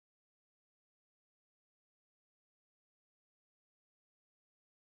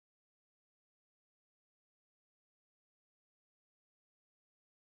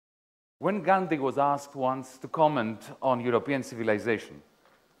When Gandhi was asked once to comment on European civilization,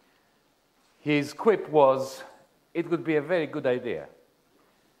 his quip was, "It would be a very good idea."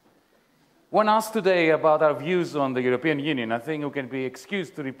 When asked today about our views on the European Union, I think we can be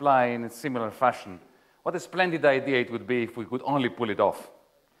excused to reply in a similar fashion. What a splendid idea it would be if we could only pull it off.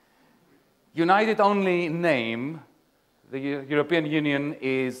 United only in name, the European Union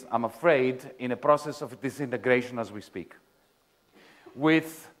is, I'm afraid, in a process of disintegration as we speak.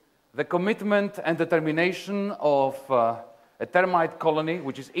 With the commitment and determination of a termite colony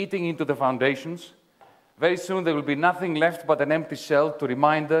which is eating into the foundations, very soon there will be nothing left but an empty shell to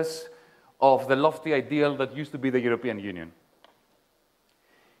remind us of the lofty ideal that used to be the European Union.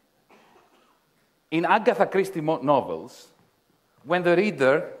 In Agatha Christie novels, when the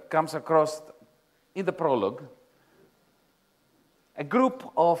reader comes across, in the prologue, a group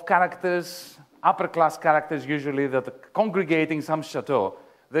of characters, upper-class characters usually, that are congregating some chateau,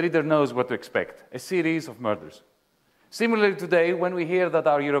 the reader knows what to expect, a series of murders. Similarly today, when we hear that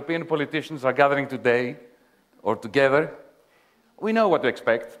our European politicians are gathering today, or together, we know what to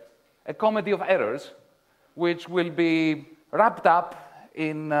expect, a comedy of errors, which will be wrapped up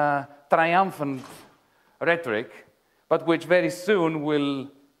in triumphant rhetoric, but which very soon will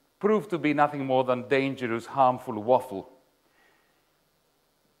prove to be nothing more than dangerous, harmful waffle.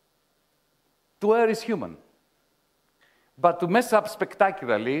 To err is human. But to mess up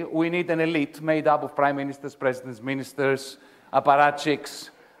spectacularly, we need an elite made up of prime ministers, presidents, ministers,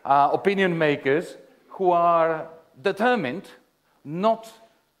 apparatchiks, opinion makers, who are determined not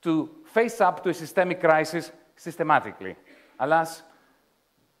to face up to a systemic crisis systematically. Alas,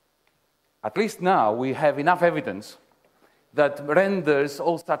 at least now we have enough evidence that renders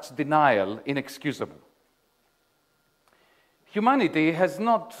all such denial inexcusable. Humanity has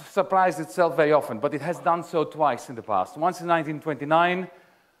not surprised itself very often, but it has done so twice in the past. Once in 1929,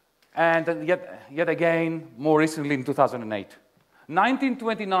 and yet again, more recently in 2008.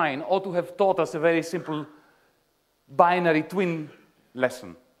 1929 ought to have taught us a very simple binary twin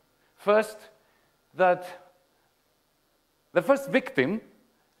lesson. First, that the first victim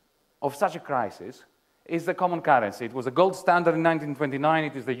of such a crisis is the common currency. It was a gold standard in 1929,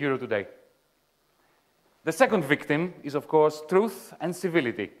 it is the euro today. The second victim is, of course, truth and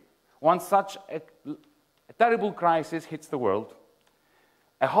civility. Once such a terrible crisis hits the world,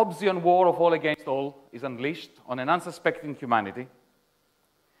 a Hobbesian war of all against all is unleashed on an unsuspecting humanity.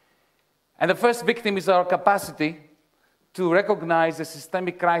 And the first victim is our capacity to recognize the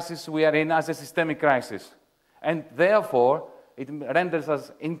systemic crisis we are in as a systemic crisis. And therefore, it renders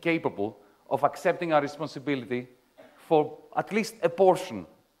us incapable of accepting our responsibility for at least a portion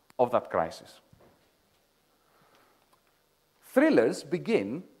of that crisis. Thrillers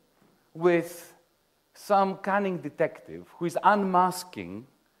begin with some cunning detective who is unmasking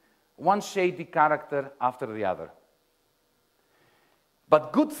one shady character after the other.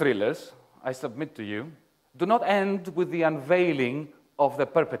 But good thrillers, I submit to you, do not end with the unveiling of the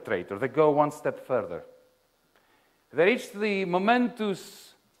perpetrator. They go one step further. They reach the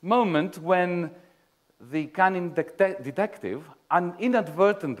momentous moment when the cunning detective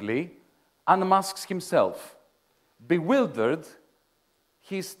inadvertently unmasks himself. Bewildered,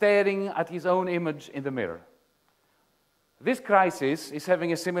 he's staring at his own image in the mirror. This crisis is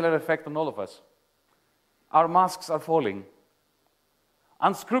having a similar effect on all of us. Our masks are falling.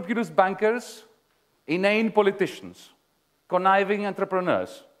 Unscrupulous bankers, inane politicians, conniving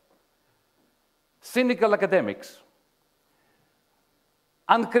entrepreneurs, cynical academics,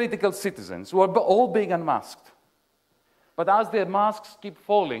 uncritical citizens, who are all being unmasked. But as their masks keep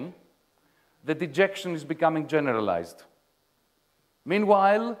falling, the dejection is becoming generalized.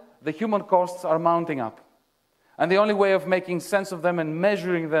 Meanwhile, the human costs are mounting up. And the only way of making sense of them and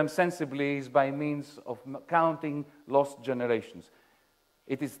measuring them sensibly is by means of counting lost generations.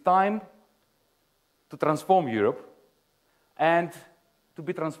 It is time to transform Europe and to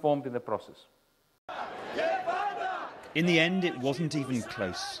be transformed in the process. In the end, it wasn't even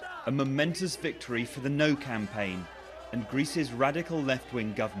close. A momentous victory for the No campaign and Greece's radical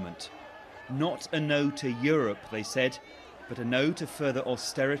left-wing government. Not a no to Europe, they said, but a no to further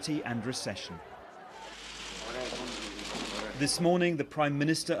austerity and recession. This morning, the Prime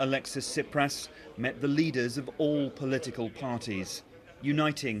Minister Alexis Tsipras met the leaders of all political parties,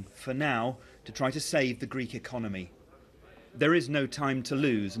 uniting, for now, to try to save the Greek economy. There is no time to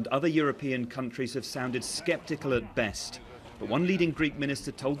lose, and other European countries have sounded sceptical at best. But one leading Greek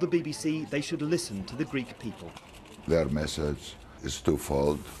minister told the BBC they should listen to the Greek people. Their message is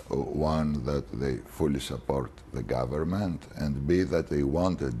twofold. One, that they fully support the government, and B, that they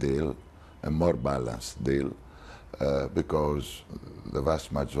want a deal, a more balanced deal, because the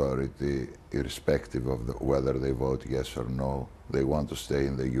vast majority, irrespective of whether they vote yes or no, they want to stay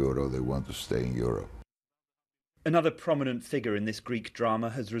in the euro, they want to stay in Europe. Another prominent figure in this Greek drama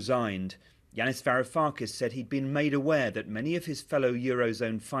has resigned. Yanis Varoufakis said he'd been made aware that many of his fellow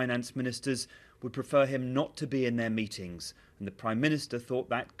Eurozone finance ministers would prefer him not to be in their meetings, and the Prime Minister thought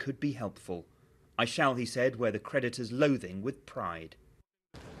that could be helpful. I shall, he said, wear the creditor's loathing with pride.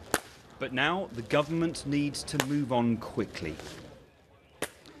 But now the government needs to move on quickly.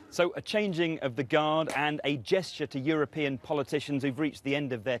 So a changing of the guard and a gesture to European politicians who've reached the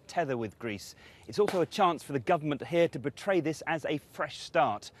end of their tether with Greece. It's also a chance for the government here to portray this as a fresh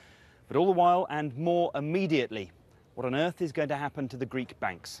start. But all the while, and more immediately, what on earth is going to happen to the Greek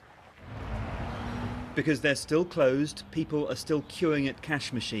banks? Because they're still closed, people are still queuing at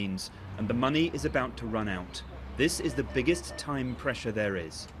cash machines, and the money is about to run out. This is the biggest time pressure there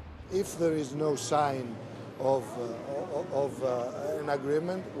is. If there is no sign of an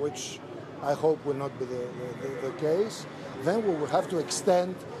agreement, which I hope will not be the case, then we will have to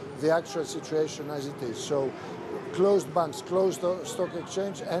extend the actual situation as it is. So closed banks, closed stock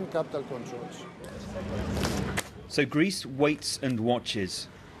exchange and capital controls. So Greece waits and watches.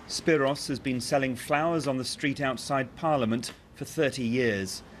 Spiros has been selling flowers on the street outside Parliament for 30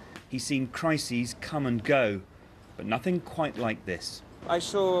 years. He's seen crises come and go, but nothing quite like this. I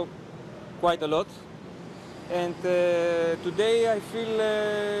saw quite a lot, and today I feel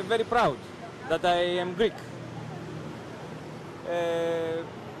very proud that I am Greek.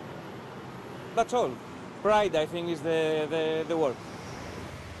 That's all. Pride, I think, is the word.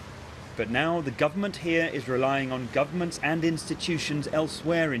 But now the government here is relying on governments and institutions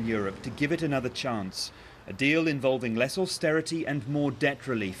elsewhere in Europe to give it another chance. A deal involving less austerity and more debt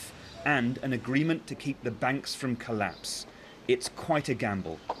relief, and an agreement to keep the banks from collapse. It's quite a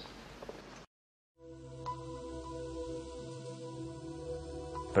gamble.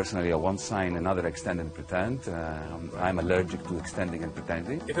 Personally, I won't sign another extend and pretend. I'm allergic to extending and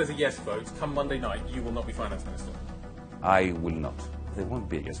pretending. If there's a yes vote, come Monday night, you will not be finance minister. I will not. There won't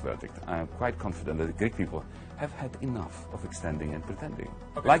be a yes verdict. I am quite confident that the Greek people have had enough of extending and pretending.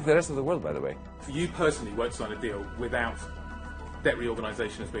 Okay. Like the rest of the world, by the way. You personally won't sign a deal without debt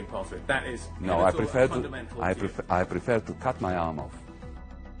reorganisation as being part of it. That is no. I prefer to cut my arm off.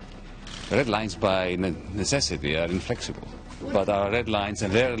 Red lines by necessity are inflexible, but our red lines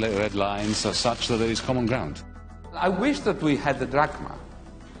and their red lines are such that there is common ground. I wish that we had the drachma.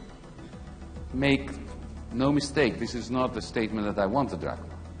 Make no mistake, this is not the statement that I want the drachma.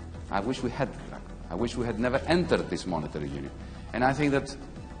 I wish we had the drachma. I wish we had never entered this monetary union. And I think that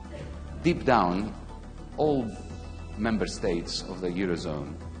deep down, all member states of the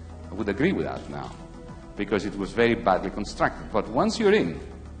Eurozone would agree with that now, because it was very badly constructed. But once you're in,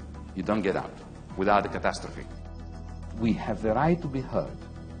 you don't get out without a catastrophe. We have the right to be heard,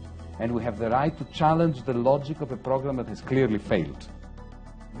 and we have the right to challenge the logic of a program that has clearly failed.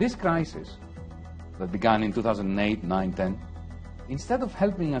 This crisis that began in 2008, 9, 10, instead of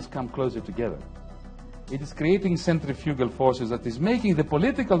helping us come closer together, it is creating centrifugal forces that is making the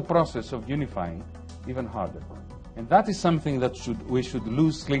political process of unifying even harder. And that is something that we should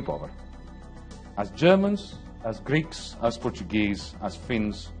lose sleep over. As Germans, as Greeks, as Portuguese, as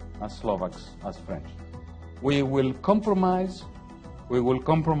Finns, as Slovaks, as French. We will compromise, and we will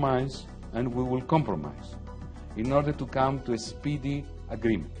compromise in order to come to a speedy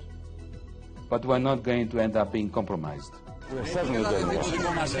agreement. But we're not going to end up being compromised. We're certainly going to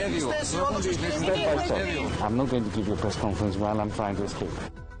step by step. I'm not going to give you a press conference while I'm trying to escape.